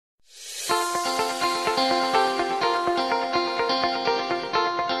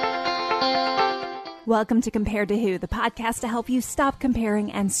Welcome to Compared to Who, the podcast to help you stop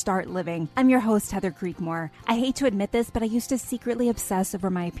comparing and start living. I'm your host, Heather Creekmore. I hate to admit this, but I used to secretly obsess over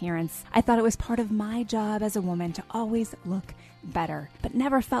my appearance. I thought it was part of my job as a woman to always look better, but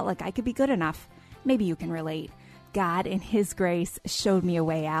never felt like I could be good enough. Maybe you can relate. God, in His grace, showed me a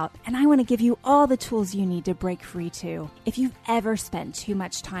way out, and I want to give you all the tools you need to break free too. If you've ever spent too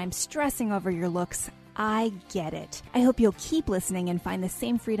much time stressing over your looks, I get it. I hope you'll keep listening and find the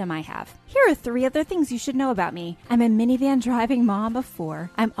same freedom I have. Here are 3 other things you should know about me. I'm a minivan driving mom of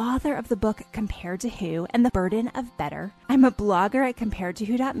 4. I'm author of the book Compared to Who and the Burden of Better. I'm a blogger at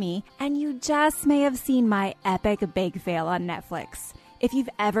comparedtowho.me, and you just may have seen my epic bake fail on Netflix. If you've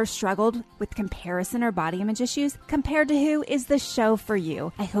ever struggled with comparison or body image issues, Compared to Who is the show for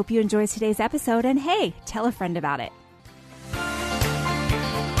you. I hope you enjoyed today's episode, and hey, tell a friend about it.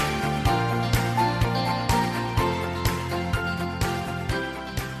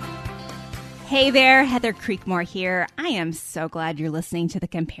 Hey there, Heather Creekmore here. I am so glad you're listening to the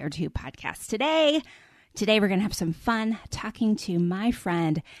Compared to Who podcast today. Today, we're going to have some fun talking to my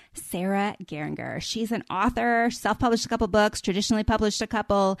friend, Sarah Geringer. She's an author, self-published a couple books, traditionally published a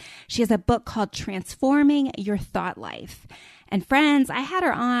couple. She has a book called Transforming Your Thought Life. And friends, I had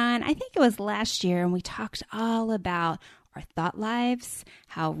her on, I think it was last year, and we talked all about our thought lives,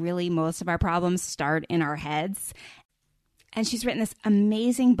 how really most of our problems start in our heads. And she's written this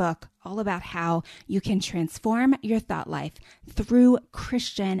amazing book all about how you can transform your thought life through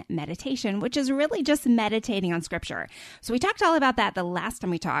Christian meditation, which is really just meditating on scripture. So we talked all about that the last time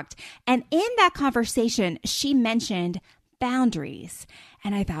we talked. And in that conversation, she mentioned boundaries.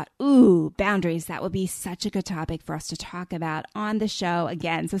 And I thought, ooh, boundaries, that would be such a good topic for us to talk about on the show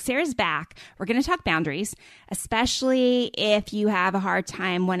again. So Sarah's back. We're going to talk boundaries, especially if you have a hard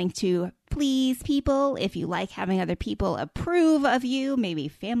time wanting to please people, if you like having other people approve of you, maybe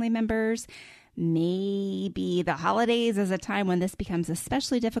family members. Maybe the holidays is a time when this becomes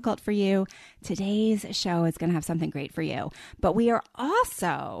especially difficult for you. Today's show is going to have something great for you. But we are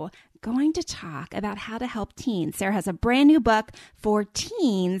also going to talk about how to help teens. Sarah has a brand new book for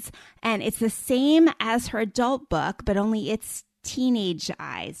teens, and it's the same as her adult book, but only it's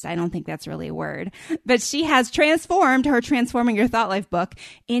teenage-ized. I don't think that's really a word, but she has transformed her Transforming Your Thought Life book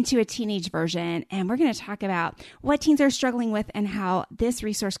into a teenage version. And we're going to talk about what teens are struggling with and how this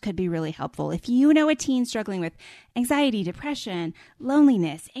resource could be really helpful. If you know a teen struggling with anxiety, depression,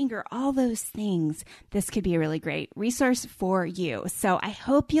 loneliness, anger, all those things, this could be a really great resource for you. So I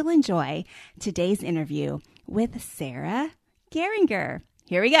hope you'll enjoy today's interview with Sarah Geringer.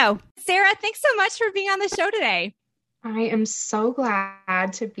 Here we go. Sarah, thanks so much for being on the show today. I am so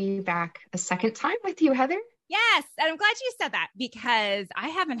glad to be back a second time with you, Heather. Yes. And I'm glad you said that because I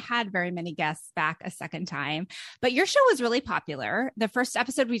haven't had very many guests back a second time, but your show was really popular. The first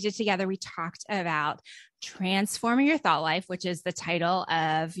episode we did together, we talked about Transforming Your Thought Life, which is the title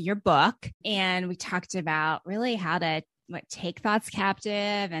of your book. And we talked about really how to take thoughts captive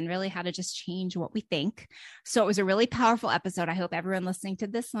and really how to just change what we think. So it was a really powerful episode. I hope everyone listening to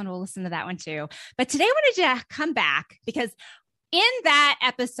this one will listen to that one too. But today I wanted to come back because in that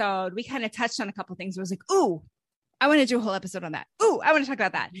episode, we kind of touched on a couple of things. It was like, ooh, I want to do a whole episode on that. Ooh, I want to talk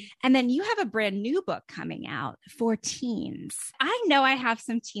about that. And then you have a brand new book coming out for teens. I know I have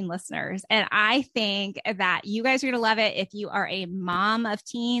some teen listeners, and I think that you guys are going to love it if you are a mom of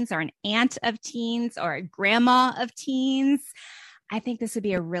teens or an aunt of teens or a grandma of teens. I think this would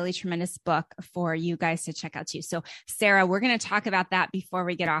be a really tremendous book for you guys to check out too. So Sarah, we're going to talk about that before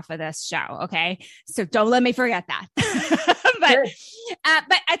we get off of this show. Okay. So don't let me forget that.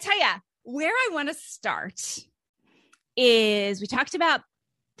 But I tell you where I want to start is we talked about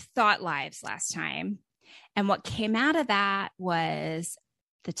thought lives last time. And what came out of that was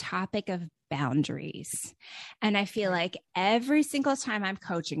the topic of boundaries. And I feel like every single time I'm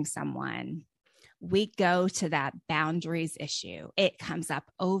coaching someone, we go to that boundaries issue. It comes up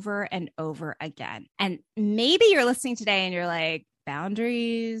over and over again. And maybe you're listening today and you're like,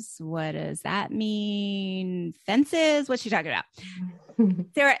 boundaries? What does that mean? Fences? What's she talking about?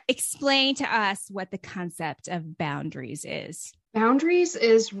 Sarah, explain to us what the concept of boundaries is. Boundaries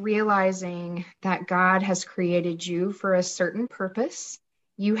is realizing that God has created you for a certain purpose.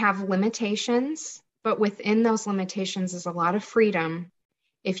 You have limitations, but within those limitations is a lot of freedom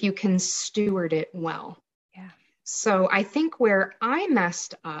if you can steward it well. Yeah. So I think where I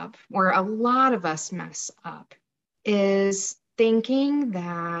messed up, or a lot of us mess up, is thinking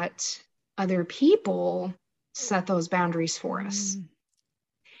that other people set those boundaries for us.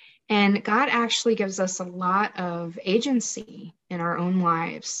 And God actually gives us a lot of agency in our own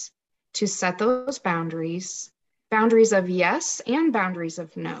lives to set those boundaries of yes and boundaries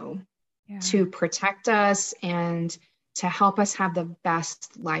of no. to protect us and to help us have the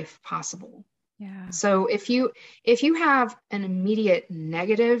best life possible. Yeah. So if you have an immediate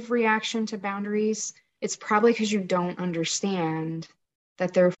negative reaction to boundaries, it's probably because you don't understand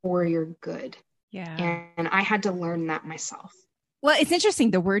that they're for your good. Yeah. And I had to learn that myself. Well, it's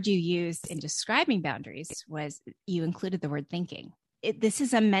interesting. The word you used in describing boundaries was you included the word thinking. This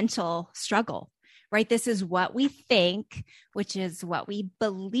is a mental struggle, right? This is what we think, which is what we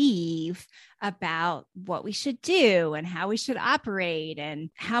believe about what we should do and how we should operate and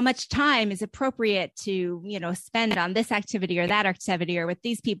how much time is appropriate to, spend on this activity or that activity or with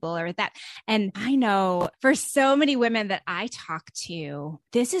these people or that. And I know for so many women that I talk to,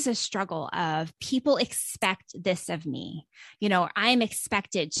 this is a struggle of people expect this of me. I'm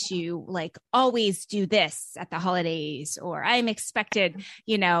expected to always do this at the holidays, or I'm expected,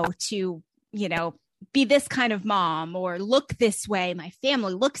 to, be this kind of mom or look this way. My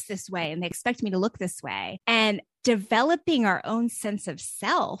family looks this way and they expect me to look this way. And developing our own sense of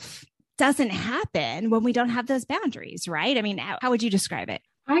self doesn't happen when we don't have those boundaries, right? I mean, how would you describe it?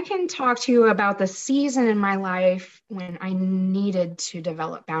 I can talk to you about the season in my life when I needed to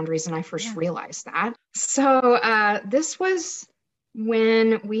develop boundaries and I first realized that. So this was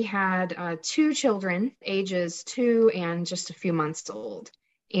when we had 2 children, ages 2 and just a few months old,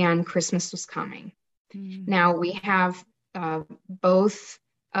 and Christmas was coming. Now we have both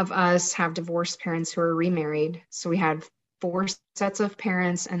of us have divorced parents who are remarried. So we had 4 sets of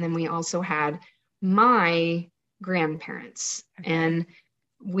parents. And then we also had my grandparents. Okay. And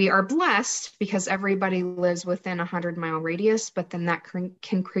we are blessed because everybody lives within a 100-mile radius, but then that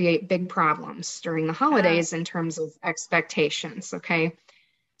can create big problems during the holidays in terms of expectations. Okay.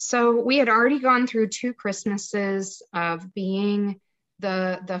 So we had already gone through 2 Christmases of being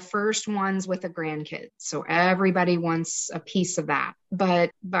the first ones with a grandkid. So everybody wants a piece of that. But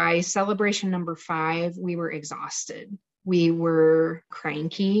by celebration number 5, we were exhausted. We were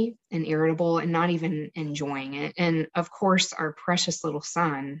cranky and irritable and not even enjoying it. And of course, our precious little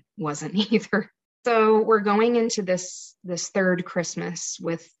son wasn't either. So we're going into this 3rd Christmas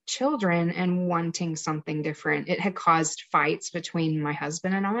with children and wanting something different. It had caused fights between my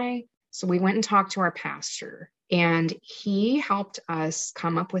husband and I. So we went and talked to our pastor, and he helped us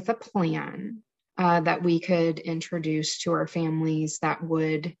come up with a plan that we could introduce to our families that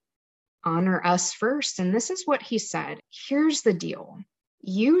would honor us first. And this is what he said. Here's the deal.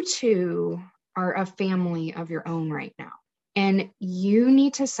 You 2 are a family of your own right now, and you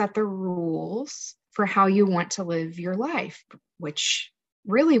need to set the rules for how you want to live your life, which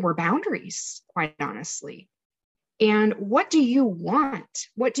really were boundaries, quite honestly. And what do you want?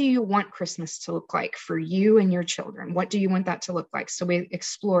 What do you want Christmas to look like for you and your children? What do you want that to look like? So we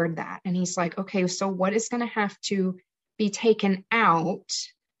explored that. And he's like, okay, so what is going to have to be taken out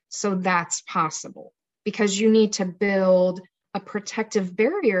so that's possible? Because you need to build a protective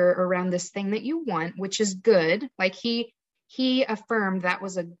barrier around this thing that you want, which is good. Like he affirmed that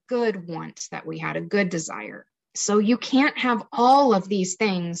was a good want that we had, a good desire. So you can't have all of these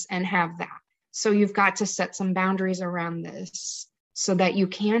things and have that. So you've got to set some boundaries around this so that you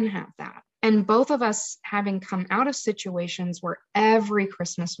can have that. And both of us, having come out of situations where every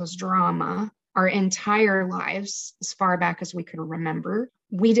Christmas was drama our entire lives, as far back as we could remember,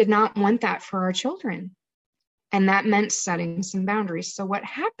 we did not want that for our children. And that meant setting some boundaries. So what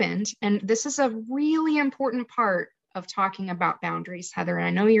happened, and this is a really important part of talking about boundaries, Heather, and I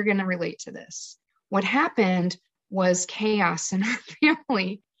know you're going to relate to this. What happened was chaos in our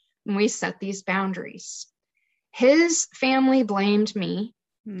family when we set these boundaries. His family blamed me.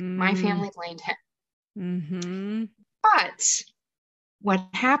 My family blamed him. Mm-hmm. But what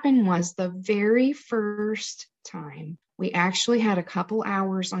happened was the very first time we actually had a couple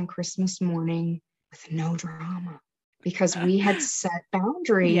hours on Christmas morning with no drama because we had set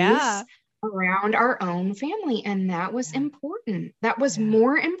boundaries around our own family. And that was important. That was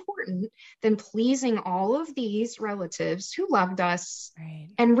more important than pleasing all of these relatives who loved us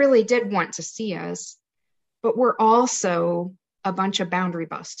and really did want to see us, but we're also a bunch of boundary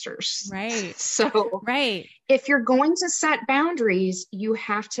busters. Right. So if you're going to set boundaries, you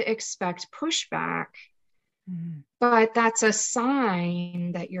have to expect pushback, but that's a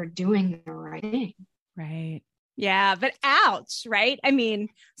sign that you're doing the right thing. Right. Yeah, but ouch, right? I mean,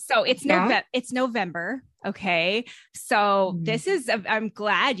 so it's November. Okay. So this is, I'm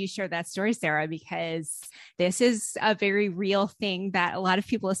glad you shared that story, Sarah, because this is a very real thing that a lot of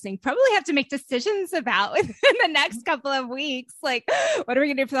people listening probably have to make decisions about within the next couple of weeks. Like, what are we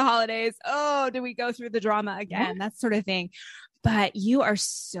going to do for the holidays? Oh, do we go through the drama again? That sort of thing. But you are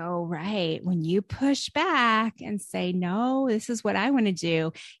so right. When you push back and say, no, this is what I want to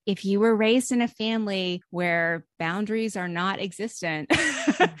do. If you were raised in a family where boundaries are not existent,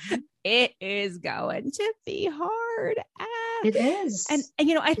 it is going to be hard. It is. And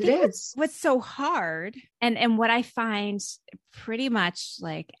I think what's so hard and what I find pretty much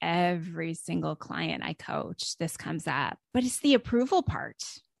like every single client I coach, this comes up, but it's the approval part,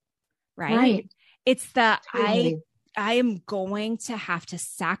 right? It's the, totally. I am going to have to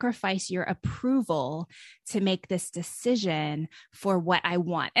sacrifice your approval to make this decision for what I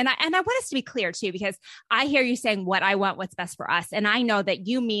want. And I want us to be clear too, because I hear you saying what I want, what's best for us. And I know that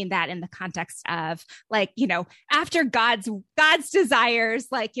you mean that in the context of like, after God's desires,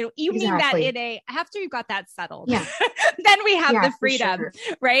 like, you mean that after you got that settled, then we have the freedom,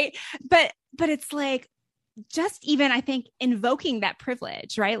 right? But it's like, just even, I think, invoking that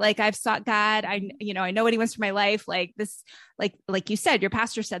privilege, right? Like I've sought God. I know what he wants for my life. Like this, like you said, your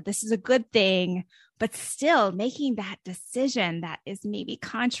pastor said, this is a good thing, but still making that decision that is maybe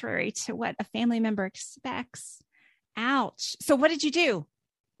contrary to what a family member expects. Ouch. So what did you do?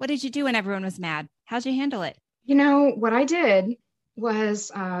 What did you do when everyone was mad? How'd you handle it? What I did was,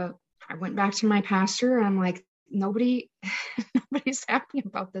 I went back to my pastor and I'm like, nobody's happy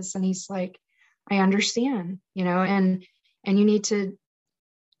about this. And he's like, I understand, and you need to,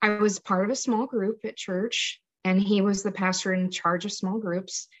 I was part of a small group at church and he was the pastor in charge of small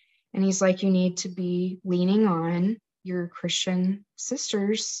groups. And he's like, you need to be leaning on your Christian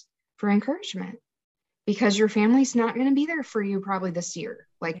sisters for encouragement because your family's not going to be there for you probably this year.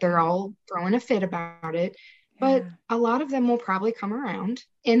 Like they're all throwing a fit about it, but a lot of them will probably come around.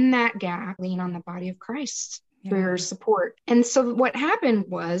 In that gap, lean on the body of Christ for your support. And so what happened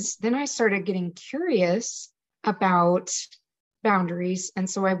was then I started getting curious about boundaries. And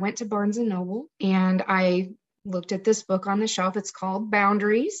so I went to Barnes and Noble and I looked at this book on the shelf. It's called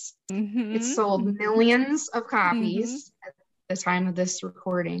Boundaries. Mm-hmm. It sold millions of copies at the time of this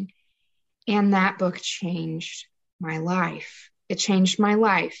recording. And that book changed my life. It changed my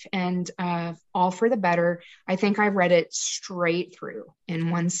life and all for the better. I think I read it straight through in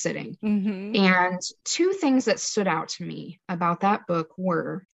one sitting. Mm-hmm. And two things that stood out to me about that book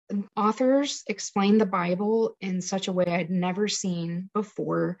were authors explained the Bible in such a way I'd never seen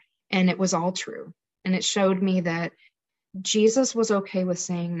before. And it was all true. And it showed me that Jesus was okay with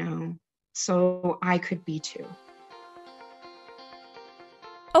saying no. So I could be too.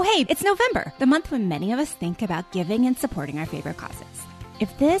 Oh, hey, it's November, the month when many of us think about giving and supporting our favorite causes.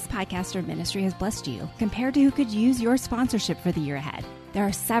 If this podcast or ministry has blessed you, compared to who could use your sponsorship for the year ahead, there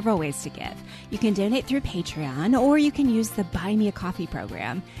are several ways to give. You can donate through Patreon, or you can use the Buy Me a Coffee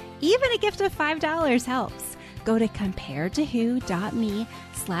program. Even a gift of $5 helps. Go to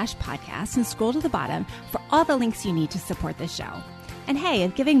comparedtowho.me/podcast and scroll to the bottom for all the links you need to support this show. And hey,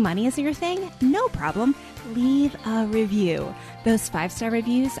 if giving money isn't your thing, no problem. Leave a review. Those 5-star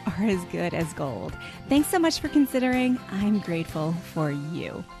reviews are as good as gold. Thanks so much for considering. I'm grateful for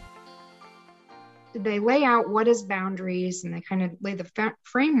you. They lay out what is boundaries and they kind of lay the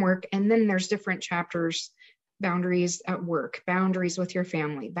framework. And then there's different chapters, boundaries at work, boundaries with your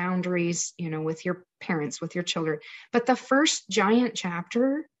family, boundaries, with your parents, with your children. But the first giant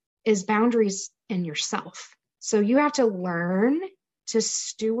chapter is boundaries in yourself. So you have to learn to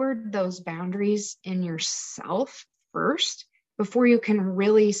steward those boundaries in yourself first before you can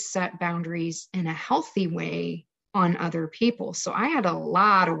really set boundaries in a healthy way on other people. So I had a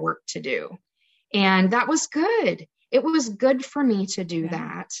lot of work to do, and that was good. It was good for me to do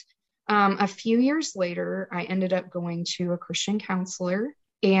that. A few years later, I ended up going to a Christian counselor,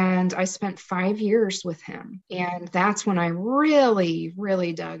 and I spent 5 years with him. And that's when I really,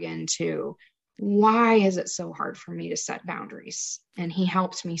 really dug into why is it so hard for me to set boundaries? And he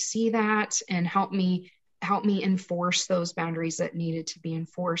helped me see that and help me enforce those boundaries that needed to be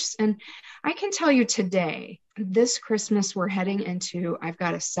enforced. And I can tell you today, this Christmas we're heading into, I've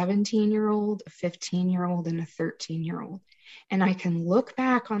got a 17-year-old, a 15-year-old, and a 13-year-old. And I can look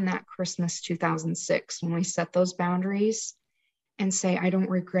back on that Christmas 2006 when we set those boundaries and say, I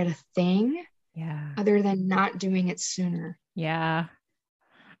don't regret a thing other than not doing it sooner. Yeah.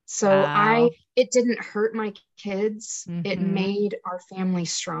 So it didn't hurt my kids. Mm-hmm. It made our family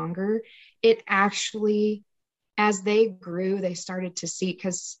stronger. It actually, as they grew, they started to see,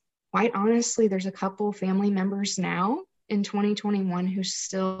 because quite honestly, there's a couple family members now in 2021 who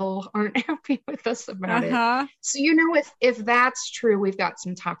still aren't happy with us about it. So, if that's true, we've got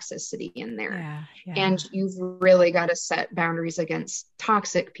some toxicity in there. And you've really got to set boundaries against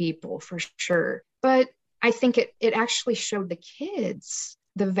toxic people for sure. But I think it actually showed the kids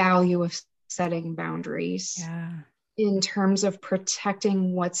the value of setting boundaries. in terms of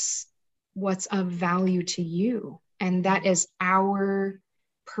protecting what's of value to you. And that is our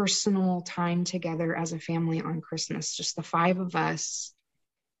personal time together as a family on Christmas, just the five of us.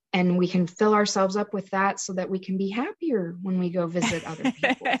 And we can fill ourselves up with that so that we can be happier when we go visit other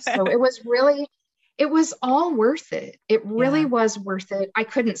people. So it was all worth it. It really was worth it. I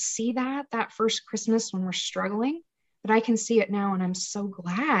couldn't see that first Christmas when we're struggling, but I can see it now. And I'm so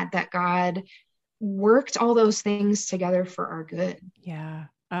glad that God worked all those things together for our good. Yeah.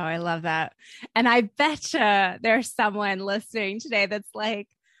 Oh, I love that. And I betcha there's someone listening today that's like,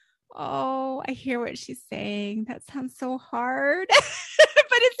 oh, I hear what she's saying. That sounds so hard, but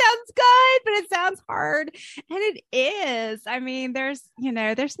it sounds good, but it sounds hard. And it is. I mean, there's no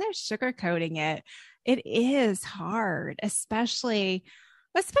sugarcoating it. It is hard, especially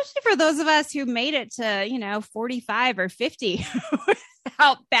for those of us who made it to, 45 or 50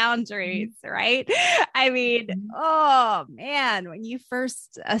 without boundaries, right? I mean, oh man, when you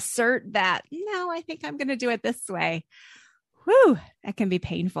first assert that, no, I think I'm going to do it this way. Whew, that can be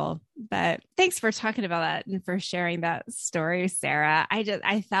painful, but thanks for talking about that and for sharing that story, Sarah.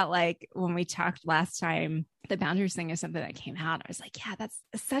 I felt like when we talked last time, the boundaries thing is something that came out. I was like, yeah, that's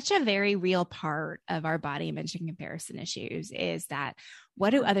such a very real part of our body image and comparison issues, is that what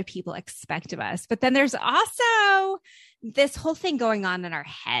do other people expect of us? But then there's also this whole thing going on in our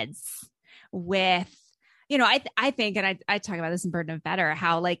heads with, I think, and I talk about this in Burden of Better,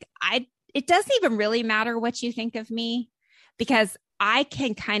 how it doesn't even really matter what you think of me, because I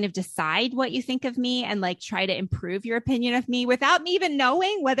can kind of decide what you think of me and try to improve your opinion of me without me even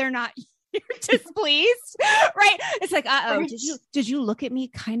knowing whether or not you're displeased, right? It's like, uh-oh, did you look at me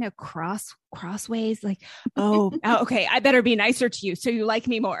kind of crossways? Like, oh, okay, I better be nicer to you so you like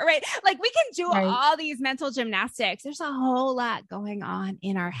me more, right? Like we can do all these mental gymnastics. There's a whole lot going on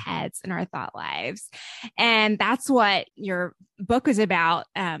in our heads and our thought lives. And that's what your book is about,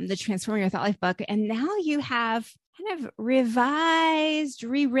 the Transforming Your Thought Life book. And now you have kind of revised,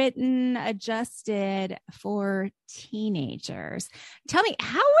 rewritten, adjusted for teenagers. Tell me,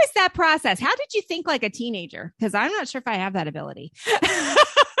 how was that process? How did you think like a teenager? Because I'm not sure if I have that ability.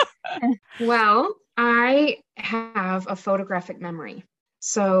 Well, I have a photographic memory.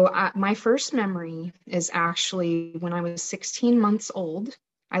 So my first memory is actually when I was 16 months old.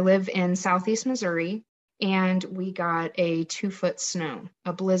 I live in Southeast Missouri, and we got a 2-foot snow,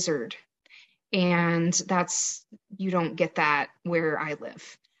 a blizzard. And you don't get that where I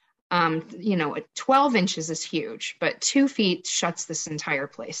live. 12 inches is huge, but 2 feet shuts this entire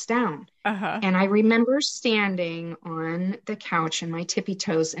place down. And I remember standing on the couch in my tippy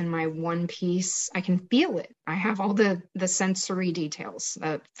toes in my one piece. I can feel it. I have all the sensory details,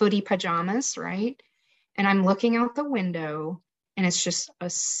 footy pajamas, right? And I'm looking out the window, and it's just a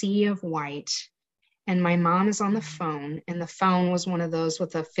sea of white. And my mom is on the phone, and the phone was one of those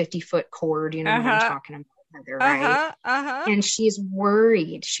with a 50-foot cord, what I'm talking about, Heather, right? And she's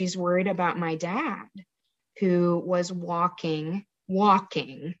worried. She's worried about my dad, who was walking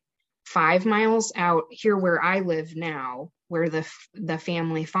 5 miles out here where I live now, where the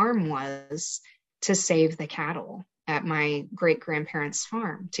family farm was, to save the cattle at my great-grandparents'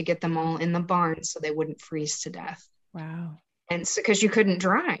 farm, to get them all in the barn so they wouldn't freeze to death. Wow. And so, because you couldn't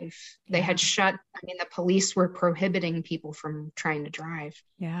drive, they had the police were prohibiting people from trying to drive.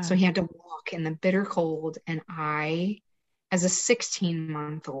 Yeah. So he had to walk in the bitter cold. And I, as a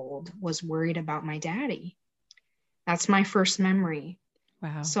 16-month-old, was worried about my daddy. That's my first memory.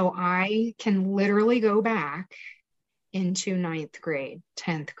 Wow. So I can literally go back into 9th grade,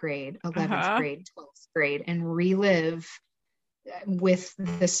 10th grade, 11th grade, 12th grade, and relive with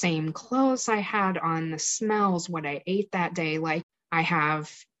the same clothes I had on, the smells, what I ate that day. Like, I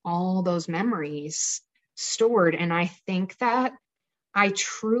have all those memories stored. And I think that I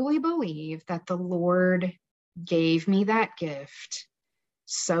truly believe that the Lord gave me that gift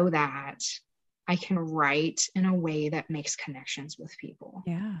so that I can write in a way that makes connections with people.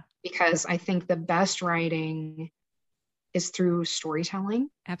 Yeah. Because I think the best writing is through storytelling.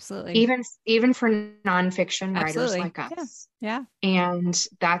 Absolutely. Even for nonfiction writers like us. Yeah. And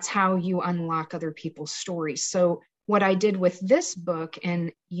that's how you unlock other people's stories. So what I did with this book,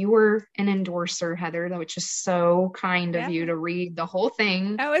 and you were an endorser, Heather, which is so kind of you to read the whole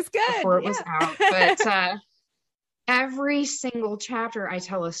thing. That was good. Before it was out. But every single chapter I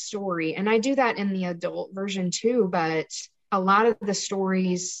tell a story, and I do that in the adult version too, but a lot of the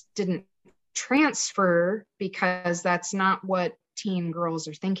stories didn't transfer because that's not what teen girls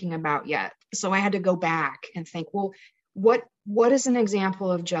are thinking about yet. So I had to go back and think, well, what is an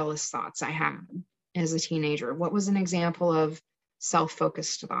example of jealous thoughts I had as a teenager? What was an example of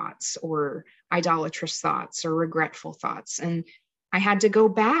self-focused thoughts or idolatrous thoughts or regretful thoughts. And I had to go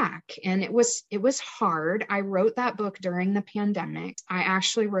back, and it was hard. I wrote that book during the pandemic. I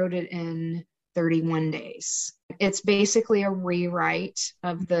actually wrote it in 31 days. It's basically a rewrite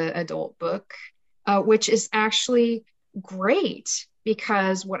of the adult book, which is actually great,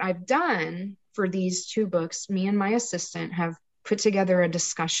 because what I've done for these two books, me and my assistant have put together a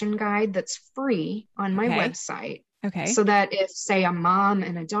discussion guide that's free on my website. Okay. So that if, say, a mom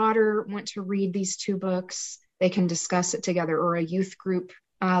and a daughter want to read these two books, they can discuss it together, or a youth group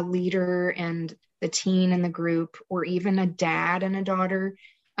leader and the teen in the group, or even a dad and a daughter.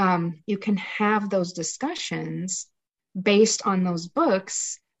 You can have those discussions based on those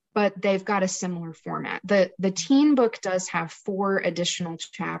books, but they've got a similar format. The teen book does have 4 additional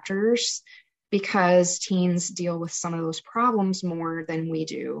chapters, because teens deal with some of those problems more than we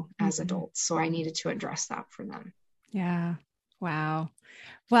do as adults. So I needed to address that for them. Yeah. Wow.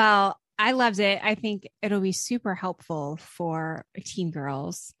 Well, I loved it. I think it'll be super helpful for teen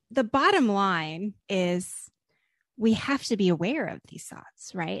girls. The bottom line is we have to be aware of these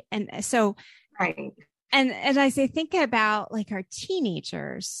thoughts, right? And so, right. And as I say, think about like our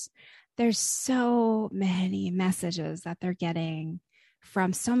teenagers, there's so many messages that they're getting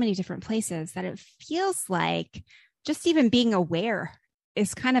from so many different places that it feels like just even being aware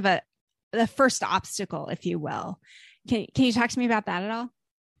is kind of the first obstacle, if you will. Can you talk to me about that at all?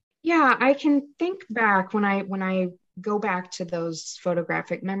 Yeah, I can think back when I go back to those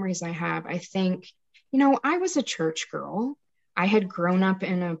photographic memories I have. I think, I was a church girl. I had grown up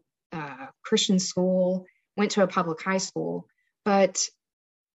in a Christian school, went to a public high school, but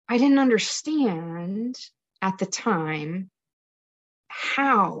I didn't understand at the time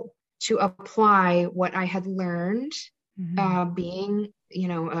how to apply what I had learned, being,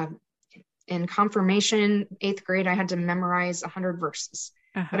 in confirmation, 8th grade, I had to memorize 100 verses,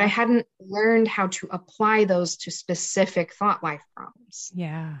 but I hadn't learned how to apply those to specific thought life problems.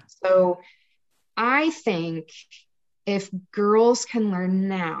 Yeah. So I think if girls can learn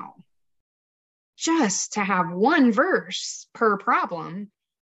now just to have one verse per problem,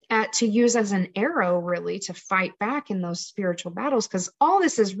 to use as an arrow really to fight back in those spiritual battles, because all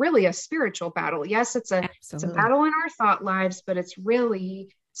this is really a spiritual battle. Yes, it's a battle in our thought lives, but it's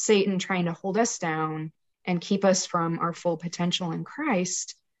really Satan trying to hold us down and keep us from our full potential in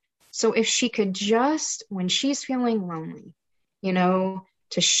Christ. So if she could just, when she's feeling lonely,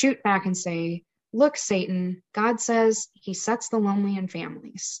 to shoot back and say, look, Satan, God says he sets the lonely in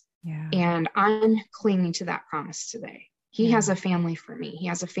families. Yeah. And I'm clinging to that promise today. He has a family for me. He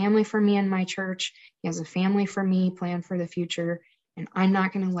has a family for me in my church. He has a family for me planned for the future. And I'm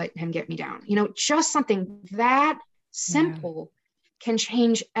not going to let him get me down. Just something that simple can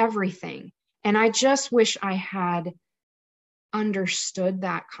change everything. And I just wish I had understood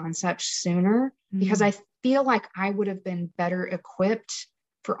that concept sooner, because I feel like I would have been better equipped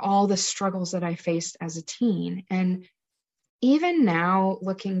for all the struggles that I faced as a teen. And even now,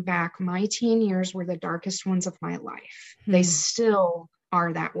 looking back, my teen years were the darkest ones of my life. They still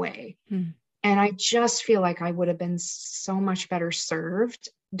are that way. And I just feel like I would have been so much better served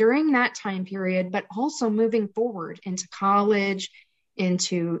during that time period, but also moving forward into college,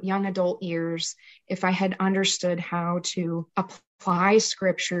 into young adult years, if I had understood how to apply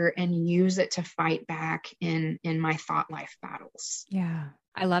scripture and use it to fight back in my thought life battles. Yeah,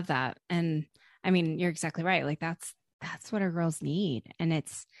 I love that. And I mean, you're exactly right. Like that's what our girls need. And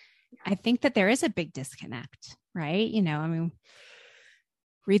I think that there is a big disconnect, right?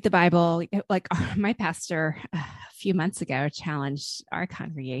 Read the Bible. Like my pastor a few months ago challenged our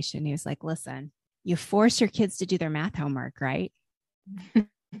congregation. He was like, listen, you force your kids to do their math homework, right?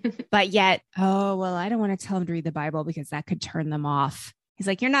 But yet, I don't want to tell them to read the Bible because that could turn them off. He's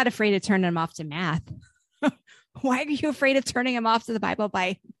like, you're not afraid of turning them off to math. Why are you afraid of turning them off to the Bible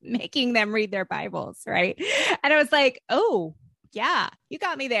by making them read their Bibles? Right. And I was like, oh yeah, you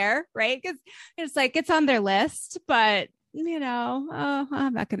got me there. Right. Because it's like, it's on their list, but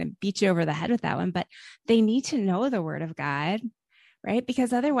I'm not going to beat you over the head with that one, but they need to know the word of God, right?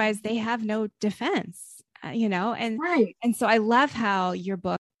 Because otherwise they have no defense, and so I love how your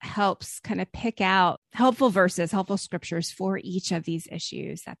book helps kind of pick out helpful verses, helpful scriptures for each of these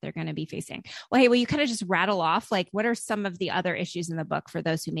issues that they're going to be facing. Well, hey, will you kind of just rattle off, like, what are some of the other issues in the book for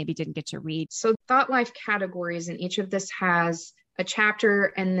those who maybe didn't get to read? So thought life categories, and each of this has a chapter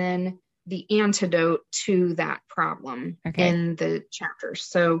and then the antidote to that problem in the chapters.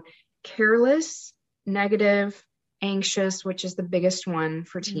 So careless, negative, anxious, which is the biggest one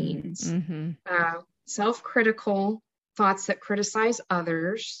for teens, self-critical, thoughts that criticize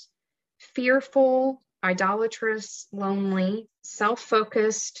others, fearful, idolatrous, lonely,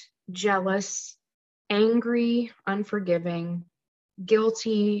 self-focused, jealous, angry, unforgiving,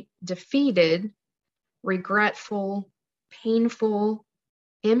 guilty, defeated, regretful, painful,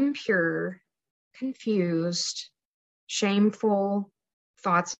 impure, confused, shameful,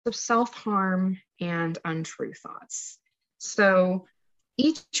 thoughts of self-harm, and untrue thoughts. So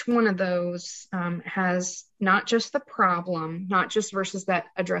each one of those has not just the problem, not just verses that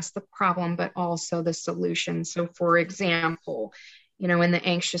address the problem, but also the solution. So for example, in the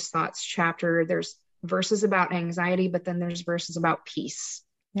anxious thoughts chapter, there's verses about anxiety, but then there's verses about peace.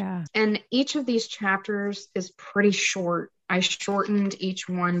 Yeah. And each of these chapters is pretty short. I shortened each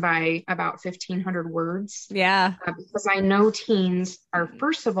one by about 1,500 words. Yeah. Because I know teens are,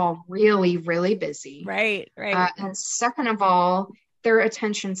 first of all, really, really busy. Right. And second of all, their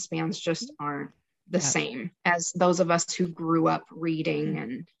attention spans just aren't the same as those of us who grew up reading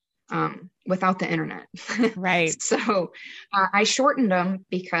and without the internet. Right. So I shortened them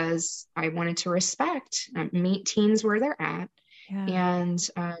because I wanted to meet teens where they're at. And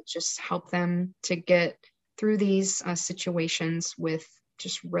just help them to get through these situations with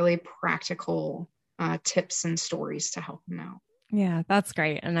just really practical tips and stories to help them out. Yeah, that's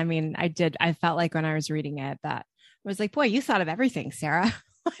great. And I mean, I felt like when I was reading it that I was like, boy, you thought of everything, Sarah.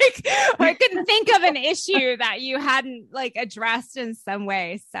 Like I couldn't think of an issue that you hadn't like addressed in some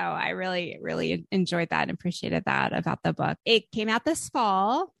way. So I really, really enjoyed that and appreciated that about the book. It came out this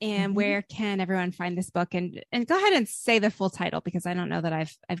fall. And where can everyone find this book? And go ahead and say the full title, because I don't know that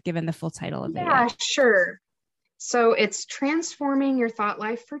I've given the full title of it. Yeah, sure. So it's Transforming Your Thought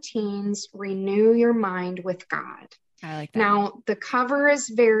Life for Teens, Renew Your Mind with God. I like that. Now, the cover is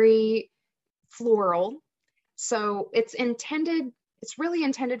very floral. So it's really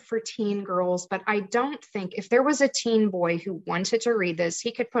intended for teen girls, but I don't think if there was a teen boy who wanted to read this,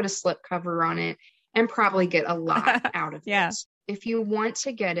 he could put a slipcover on it and probably get a lot out of it. If you want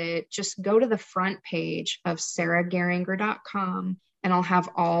to get it, just go to the front page of sarahgeringer.com and I'll have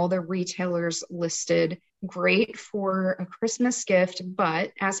all the retailers listed. Great for a Christmas gift.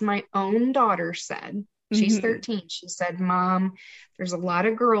 But as my own daughter said, she's 13, she said, Mom, there's a lot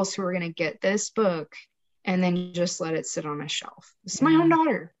of girls who are going to get this book and then just let it sit on a shelf. It's my own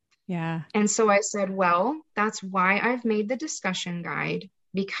daughter. Yeah. And so I said, well, that's why I've made the discussion guide,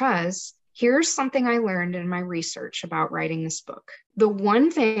 because here's something I learned in my research about writing this book. The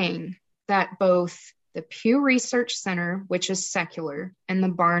one thing that both the Pew Research Center, which is secular, and the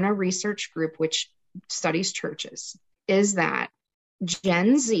Barna Research Group, which studies churches, is that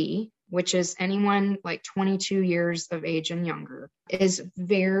Gen Z, which is anyone like 22 years of age and younger, is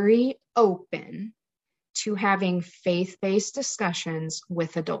very open to having faith-based discussions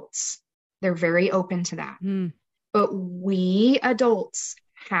with adults. They're very open to that. But we adults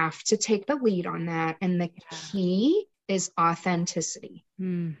have to take the lead on that. And the key is authenticity.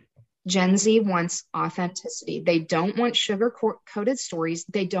 Gen Z wants authenticity. They don't want sugar-coated stories.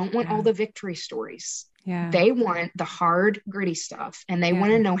 They don't want all the victory stories. They want the hard, gritty stuff. And they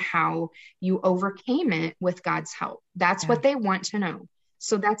want to know how you overcame it with God's help. That's what they want to know.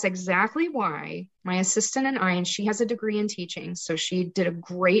 So that's exactly why my assistant and she has a degree in teaching. So she did a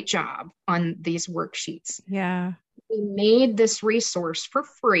great job on these worksheets. Yeah. We made this resource for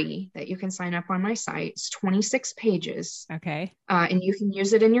free that you can sign up on my site. It's 26 pages. Okay. And you can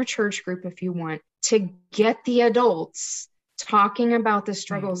use it in your church group if you want, to get the adults talking about the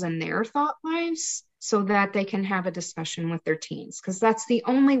struggles in their thought lives so that they can have a discussion with their teens. Because that's the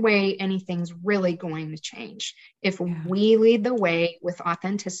only way anything's really going to change. If we lead the way with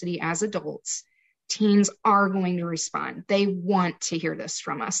authenticity as adults, teens are going to respond. They want to hear this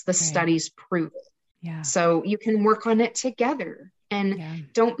from us. The studies prove it. Yeah. So you can work on it together, and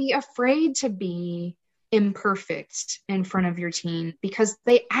don't be afraid to be imperfect in front of your teen, because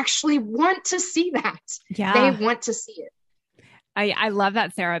they actually want to see that. Yeah. They want to see it. I love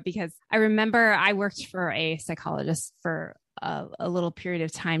that, Sarah, because I remember I worked for a psychologist for a little period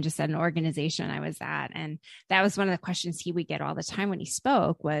of time, just at an organization I was at. And that was one of the questions he would get all the time when he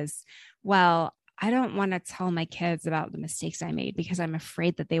spoke was, well, I don't want to tell my kids about the mistakes I made because I'm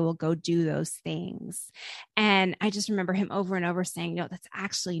afraid that they will go do those things. And I just remember him over and over saying, no, that's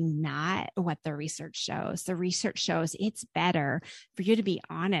actually not what the research shows. The research shows it's better for you to be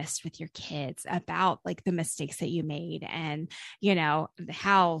honest with your kids about like the mistakes that you made and,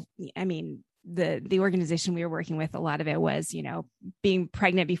 how, the organization we were working with, a lot of it was, being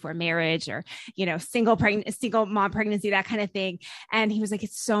pregnant before marriage or, single mom pregnancy, that kind of thing. And he was like,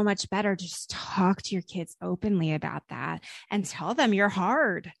 it's so much better to just talk to your kids openly about that and tell them you're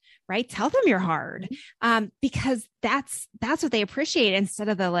hard, right? Tell them you're hard. Because that's what they appreciate, instead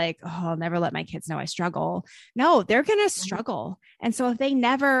of the like, oh, I'll never let my kids know I struggle. No, they're going to struggle. And so if they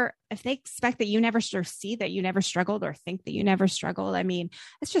expect that you never see that you never struggled or think that you never struggled, I mean,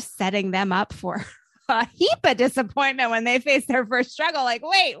 it's just setting them up for a heap of disappointment when they face their first struggle. Like,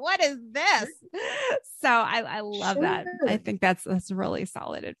 wait, what is this? So I love that. I think that's really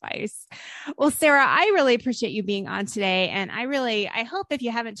solid advice. Well, Sarah, I really appreciate you being on today. And I hope if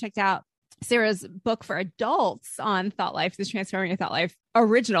you haven't checked out Sarah's book for adults on Thought Life, the Transforming Your Thought Life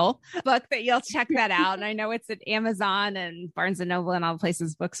original book, that you'll check that out. And I know it's at Amazon and Barnes & Noble and all the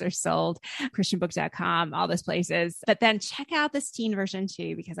places books are sold, christianbook.com, all those places. But then check out this teen version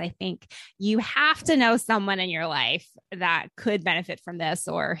too, because I think you have to know someone in your life that could benefit from this,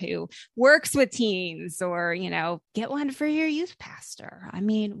 or who works with teens, or, get one for your youth pastor. I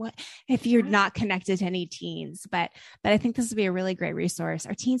mean, what if you're not connected to any teens? But I think this would be a really great resource.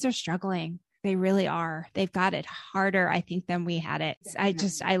 Our teens are struggling. They really are. They've got it harder, I think, than we had it.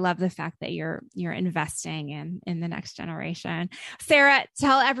 I love the fact that you're investing in the next generation. Sarah,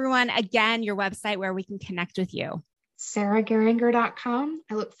 tell everyone again your website where we can connect with you. SarahGeringer.com.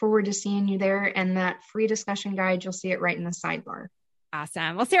 I look forward to seeing you there. And that free discussion guide, you'll see it right in the sidebar.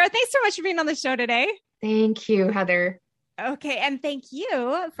 Awesome. Well, Sarah, thanks so much for being on the show today. Thank you, Heather. Okay. And thank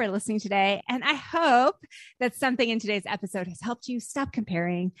you for listening today. And I hope that something in today's episode has helped you stop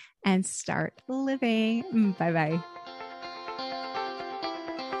comparing and start living. Bye-bye.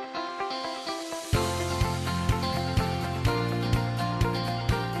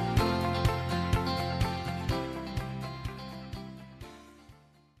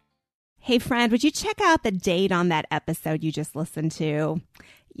 Hey, friend, would you check out the date on that episode you just listened to?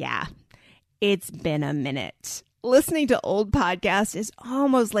 Yeah, it's been a minute. Listening to old podcasts is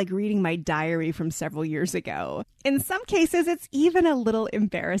almost like reading my diary from several years ago. In some cases, it's even a little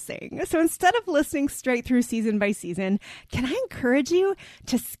embarrassing. So instead of listening straight through season by season, can I encourage you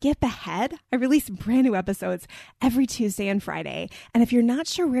to skip ahead? I release brand new episodes every Tuesday and Friday. And if you're not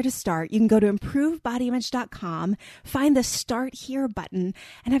sure where to start, you can go to improvebodyimage.com, find the Start Here button,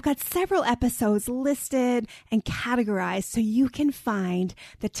 and I've got several episodes listed and categorized so you can find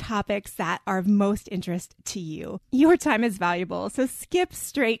the topics that are of most interest to you. Your time is valuable, so skip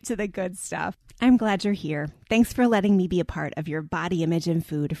straight to the good stuff. I'm glad you're here. Thanks for letting me be a part of your body image and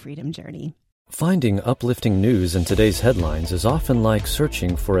food freedom journey. Finding uplifting news in today's headlines is often like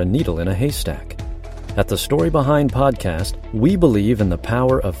searching for a needle in a haystack. At the Story Behind podcast, we believe in the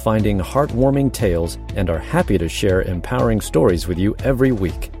power of finding heartwarming tales and are happy to share empowering stories with you every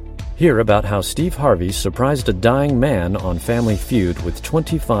week. Hear about how Steve Harvey surprised a dying man on Family Feud with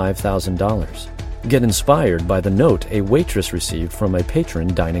 $25,000. Get inspired by the note a waitress received from a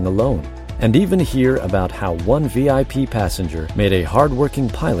patron dining alone. And even hear about how one VIP passenger made a hardworking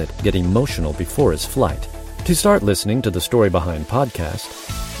pilot get emotional before his flight. To start listening to the Story Behind podcast,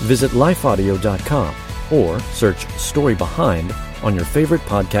 visit lifeaudio.com or search Story Behind on your favorite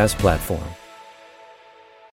podcast platform.